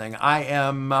from this thing. I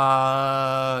am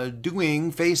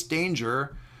doing face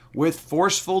danger with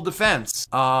forceful defense.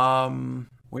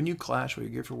 When you clash, will you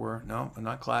give for war? No, I'm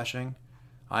not clashing.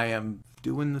 I am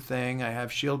doing the thing. I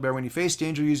have shield bear. When you face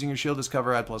danger using your shield as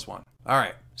cover, add +1. All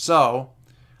right, so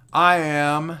I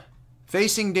am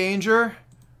facing danger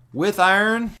with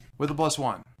iron with a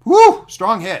 +1. Woo!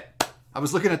 Strong hit. I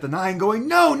was looking at the 9 going,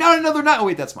 no, not another 9. Oh,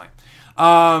 wait, that's mine.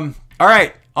 All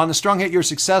right. On the strong hit, you're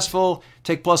successful.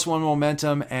 Take +1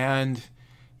 momentum, and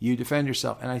you defend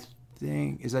yourself. And I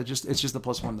think, is that just, it's just the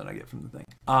 +1 that I get from the thing.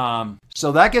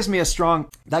 So that gives me a strong,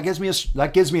 that gives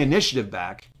me initiative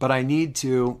back, but I need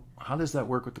to, how does that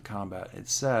work with the combat? It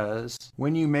says,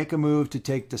 when you make a move to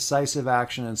take decisive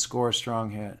action and score a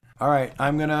strong hit. All right,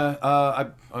 I'm gonna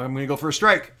go for a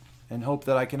strike and hope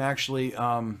that I can actually,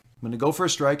 I'm gonna go for a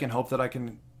strike and hope that I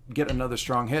can get another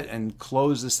strong hit and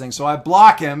close this thing. So I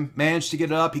block him, manage to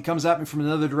get it up. He comes at me from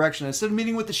another direction. Instead of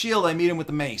meeting with the shield, I meet him with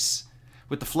the mace,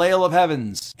 with the flail of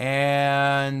heavens.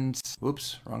 And,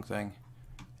 whoops, wrong thing.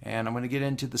 And I'm going to get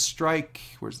into the strike.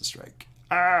 Where's the strike?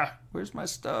 Ah, where's my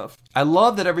stuff? I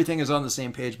love that everything is on the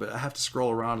same page, but I have to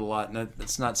scroll around a lot, and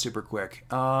it's not super quick.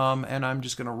 And I'm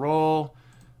just going to roll,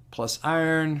 plus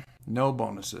iron, no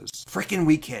bonuses. Freaking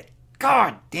weak hit.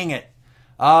 God dang it.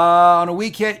 On a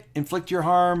weak hit, inflict your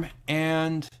harm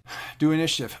and do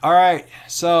initiative. All right,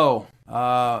 so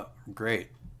great.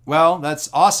 Well, that's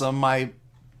awesome. My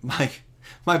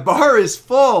bar is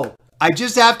full. I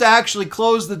just have to actually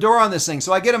close the door on this thing.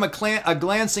 So I get him a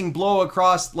glancing blow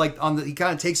across, like he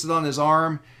kind of takes it on his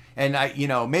arm, and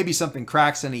maybe something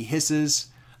cracks and he hisses,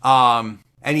 and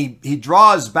he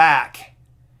draws back,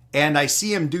 and I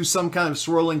see him do some kind of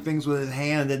swirling things with his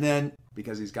hand, and then,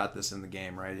 because he's got this in the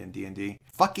game, right, in D&D,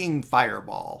 fucking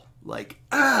fireball.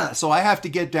 So I have to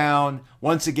get down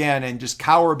once again and just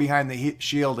cower behind the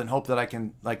shield and hope that I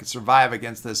can survive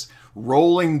against this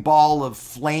rolling ball of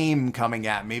flame coming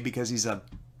at me, because he's a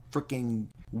freaking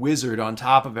wizard on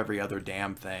top of every other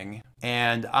damn thing.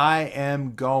 And I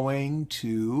am going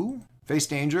to face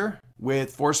danger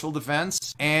with forceful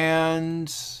defense,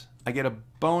 and I get a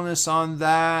bonus on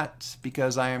that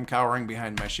because I am cowering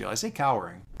behind my shield. I say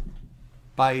cowering.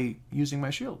 by using my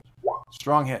shield.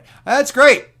 Strong hit. That's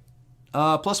great.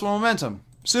 +1 momentum.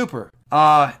 Super.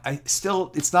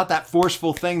 It's not that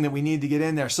forceful thing that we need to get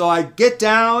in there. So I get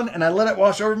down and I let it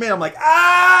wash over me. I'm like,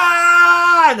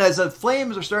 ah! And as the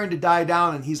flames are starting to die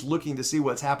down and he's looking to see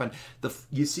what's happened,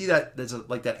 you see that there's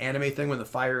like that anime thing when the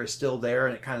fire is still there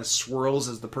and it kind of swirls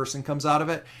as the person comes out of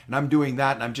it. And I'm doing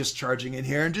that and I'm just charging in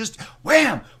here and just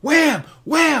wham, wham,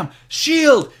 wham,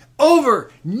 shield,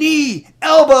 over, knee,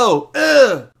 elbow.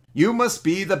 Ugh. You must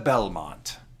be the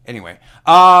Belmont. Anyway,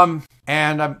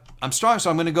 and I'm strong, so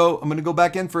I'm gonna go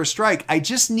back in for a strike. I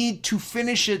just need to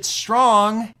finish it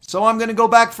strong, so I'm gonna go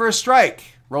back for a strike.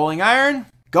 Rolling iron,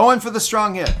 going for the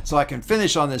strong hit, so I can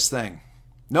finish on this thing.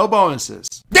 No bonuses.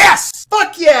 Yes!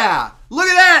 Fuck yeah! Look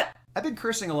at that! I've been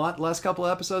cursing a lot the last couple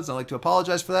of episodes. I'd like to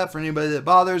apologize for that for anybody that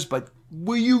bothers, but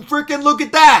will you freaking look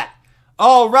at that?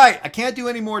 All right, I can't do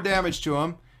any more damage to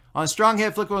him. On strong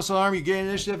hit, flick muscle arm, you gain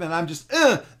initiative, and I'm just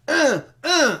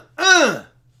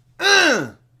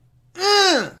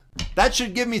That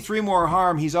should give me 3 more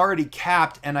harm. He's already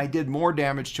capped, and I did more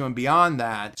damage to him beyond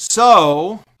that.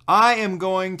 So I am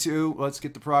going to, let's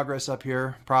get the progress up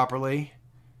here properly.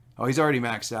 Oh, he's already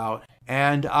maxed out.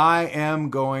 And I am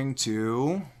going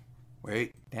to,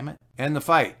 wait, damn it, end the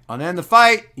fight. On end the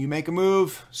fight, you make a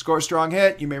move, score a strong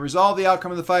hit. You may resolve the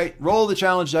outcome of the fight, roll the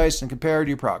challenge dice, and compare to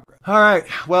your progress. All right,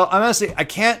 well, honestly, I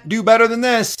can't do better than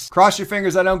this. Cross your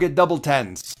fingers I don't get double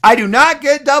 10s. I do not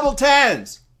get double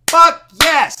 10s. Fuck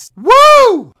yes!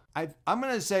 Woo! I'm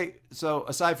going to say, so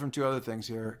aside from 2 other things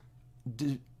here,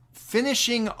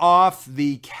 finishing off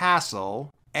the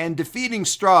castle and defeating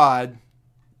Strahd,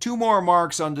 2 more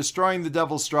marks on destroying the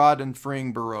Devil Strahd and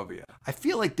freeing Barovia. I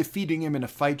feel like defeating him in a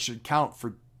fight should count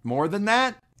for more than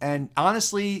that. And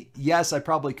honestly, yes, I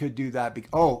probably could do that.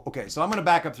 Oh, okay, so I'm going to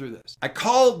back up through this. I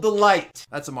called the light.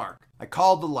 That's a mark. I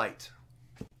called the light.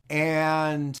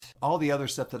 And all the other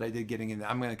stuff that I did getting in there,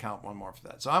 I'm going to count 1 more for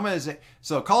that. So I'm going to say,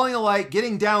 so calling the light,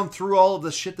 getting down through all of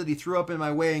the shit that he threw up in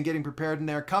my way and getting prepared in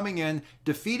there, coming in,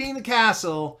 defeating the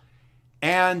castle,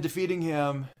 and defeating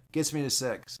him gets me to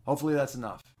 6. Hopefully that's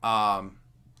enough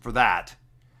for that.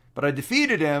 But I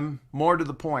defeated him more to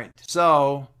the point.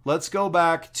 So let's go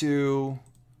back to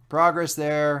progress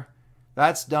there.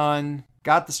 That's done.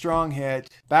 Got the strong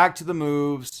hit, back to the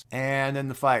moves, and then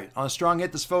the fight. On a strong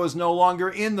hit, this foe is no longer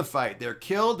in the fight. They're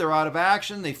killed, they're out of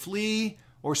action, they flee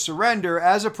or surrender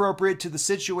as appropriate to the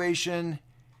situation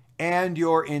and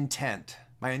your intent.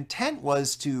 My intent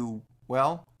was to,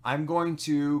 well, I'm going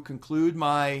to conclude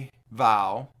my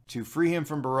vow to free him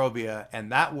from Barovia,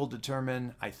 and that will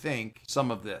determine, I think, some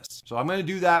of this. So I'm going to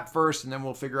do that first, and then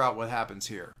we'll figure out what happens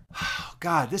here.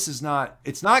 God, this is not,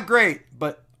 it's not great,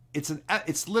 but it's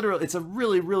a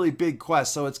really, really big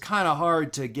quest, so it's kind of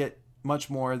hard to get much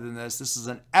more than this. This is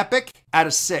an epic out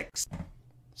of 6.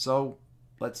 So,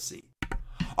 let's see.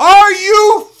 Are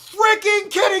you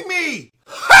freaking kidding me?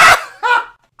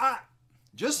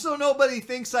 Just so nobody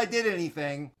thinks I did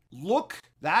anything, look,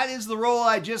 that is the roll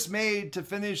I just made to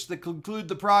conclude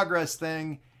the progress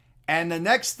thing. And the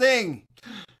next thing,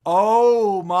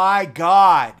 oh my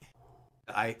God.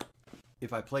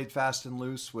 If I played fast and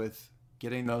loose with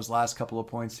getting those last couple of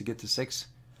points to get to 6,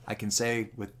 I can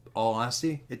say with all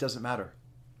honesty, it doesn't matter.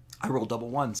 I rolled double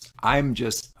 1s. I'm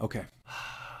just, okay.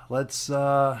 Let's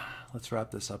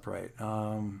wrap this up right.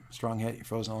 Strong hit, you're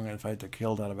frozen long in a fight, they're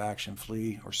killed out of action,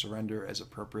 flee or surrender as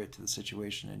appropriate to the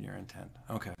situation and your intent.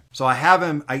 Okay. So I have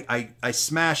him, I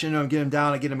smash into him, get him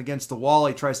down, I get him against the wall,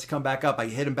 he tries to come back up, I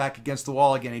hit him back against the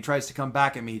wall again, he tries to come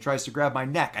back at me, he tries to grab my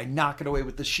neck, I knock it away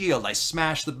with the shield, I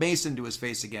smash the mace into his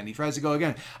face again, he tries to go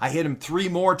again, I hit him 3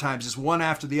 more times, just one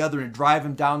after the other, and drive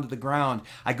him down to the ground.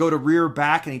 I go to rear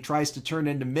back and he tries to turn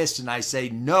into mist, and I say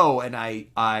no, and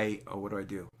what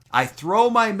do? I throw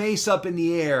my mace up in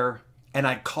the air and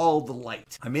I call the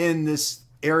light. I'm in this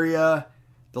area.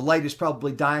 The light is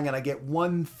probably dying and I get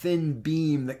one thin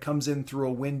beam that comes in through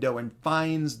a window and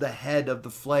finds the head of the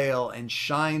flail and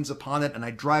shines upon it, and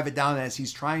I drive it down, and as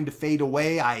he's trying to fade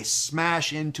away, I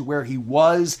smash into where he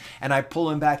was and I pull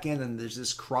him back in, and there's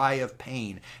this cry of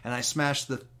pain, and I smash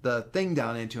the thing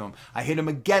down into him. I hit him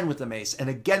again with the mace and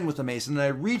again with the mace, and then I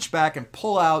reach back and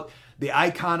pull out the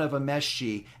icon of a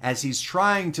Meshi as he's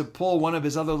trying to pull one of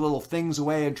his other little things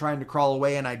away and trying to crawl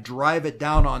away, and I drive it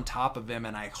down on top of him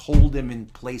and I hold him in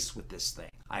place with this thing.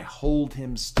 I hold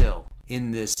him still in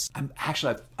this.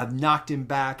 I've knocked him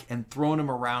back and thrown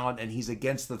him around, and he's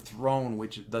against the throne,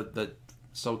 which the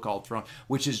so-called throne,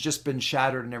 which has just been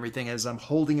shattered and everything. As I'm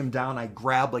holding him down, I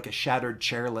grab like a shattered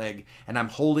chair leg, and I'm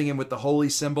holding him with the holy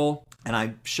symbol, and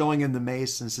I'm showing him the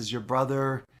mace, and says, "Your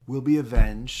brother will be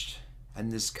avenged,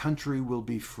 and this country will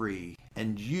be free,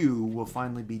 and you will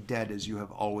finally be dead as you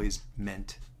have always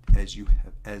meant, as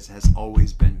has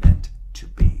always been meant to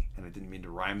be. And I didn't mean to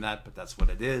rhyme that, but that's what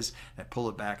it is. I pull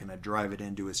it back and I drive it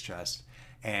into his chest,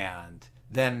 and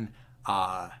then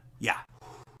yeah,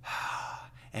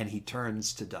 and he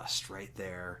turns to dust right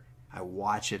there. I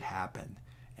watch it happen,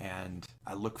 and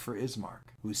I look for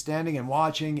Ismark, who's standing and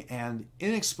watching, and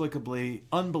inexplicably,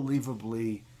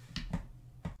 unbelievably,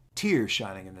 tears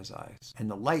shining in his eyes.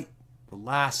 And the light, the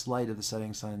last light of the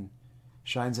setting sun,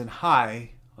 shines in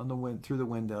high on the through the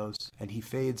windows, and he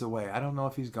fades away. I don't know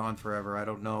if he's gone forever. I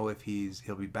don't know if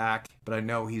he'll be back, but I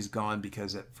know he's gone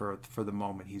because for the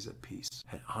moment he's at peace.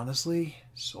 And honestly,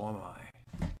 so am I.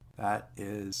 That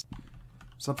is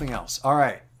something else. All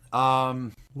right.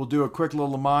 We'll do a quick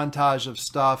little montage of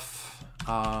stuff.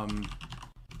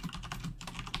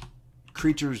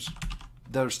 Creatures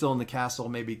that are still in the castle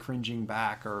may be cringing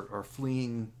back or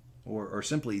fleeing or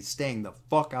simply staying the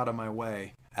fuck out of my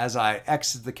way as I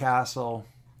exit the castle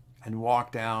and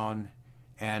walk down.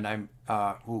 And I'm,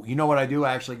 you know what I do?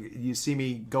 Actually, you see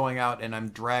me going out and I'm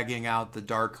dragging out the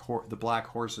black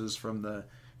horses from the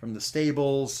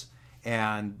stables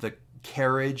and the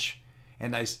carriage,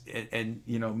 and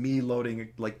you know, me loading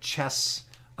like chests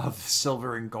of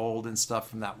silver and gold and stuff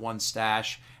from that one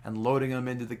stash and loading them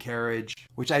into the carriage,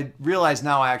 which I realize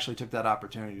now I actually took that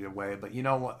opportunity away. But you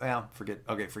know what? Well, forget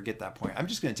that point. I'm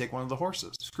just going to take one of the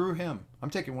horses. Screw him. I'm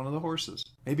taking one of the horses.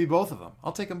 Maybe both of them.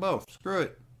 I'll take them both. Screw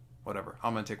it. Whatever.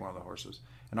 I'm going to take one of the horses.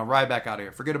 And I'll ride back out of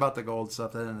here. Forget about the gold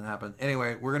stuff. That didn't happen.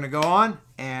 Anyway, we're going to go on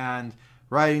and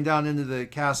riding down into the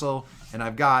castle. And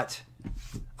I've got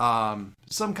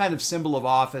some kind of symbol of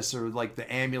office, or like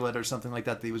the amulet or something like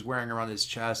that he was wearing around his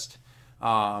chest.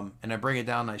 And I bring it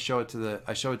down and I show it to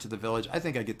the village. I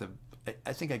think I get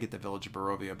the village of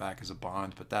Barovia back as a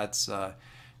bond, but that's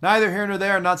neither here nor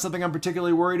there. Not something I'm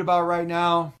particularly worried about right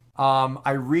now.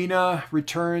 Irina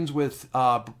returns with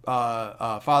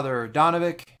Father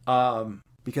Donovic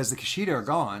because the Kashida are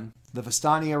gone. The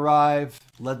Vistani arrive,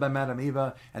 led by Madame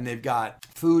Eva, and they've got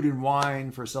food and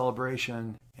wine for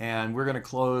celebration. And we're going to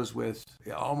close with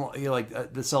almost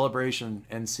like the celebration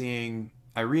and seeing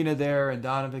Irina there and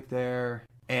Donovic there,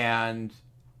 and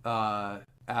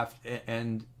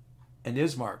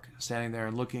Ismark standing there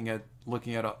and looking at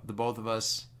the both of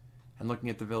us, and looking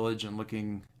at the village and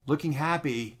looking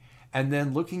happy, and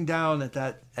then looking down at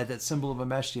that symbol of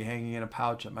Ameshti hanging in a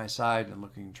pouch at my side and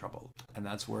looking troubled. And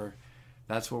that's where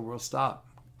we'll stop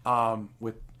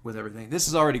with everything. This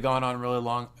has already gone on really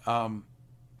long.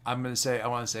 I want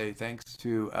to say thanks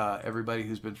to everybody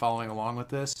who's been following along with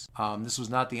this. This was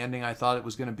not the ending I thought it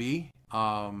was going to be, but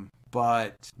I'm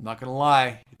not going to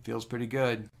lie, it feels pretty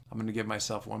good. I'm going to give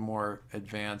myself one more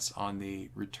advance on the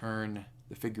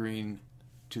figurine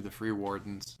to the Free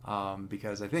Wardens,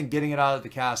 because I think getting it out of the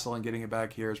castle and getting it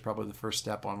back here is probably the first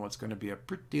step on what's going to be a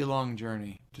pretty long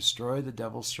journey. Destroy the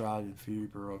Devil's Strahd and free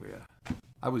Barovia.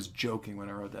 I was joking when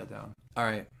I wrote that down. All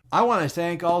right. I want to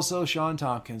thank also Sean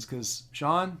Tompkins, because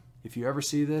Sean, if you ever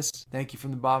see this, thank you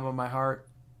from the bottom of my heart.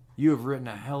 You have written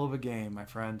a hell of a game, my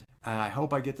friend. And I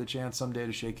hope I get the chance someday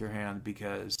to shake your hand,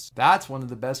 because that's one of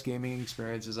the best gaming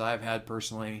experiences I've had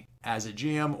personally as a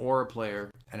GM or a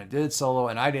player. And I did it solo,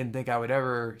 and I didn't think I would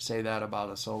ever say that about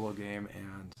a solo game.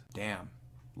 And damn,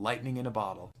 lightning in a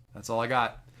bottle. That's all I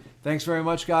got. Thanks very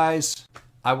much, guys.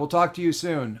 I will talk to you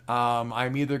soon.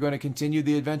 I'm either going to continue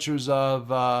the adventures of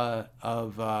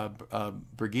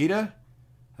Brigida,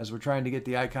 as we're trying to get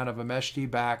the icon of Ameshti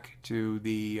back to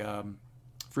the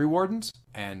Free Wardens,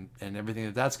 and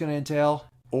everything that's going to entail,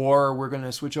 or we're going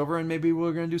to switch over and maybe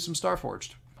we're going to do some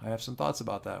Starforged. I have some thoughts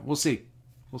about that. We'll see.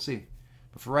 But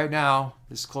for right now,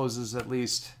 this closes, at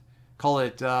least, call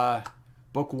it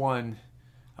book 1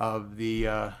 of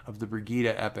the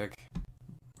Brigida epic.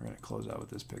 We're going to close out with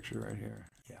this picture right here.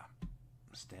 Yeah.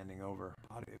 Standing over.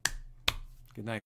 Good night.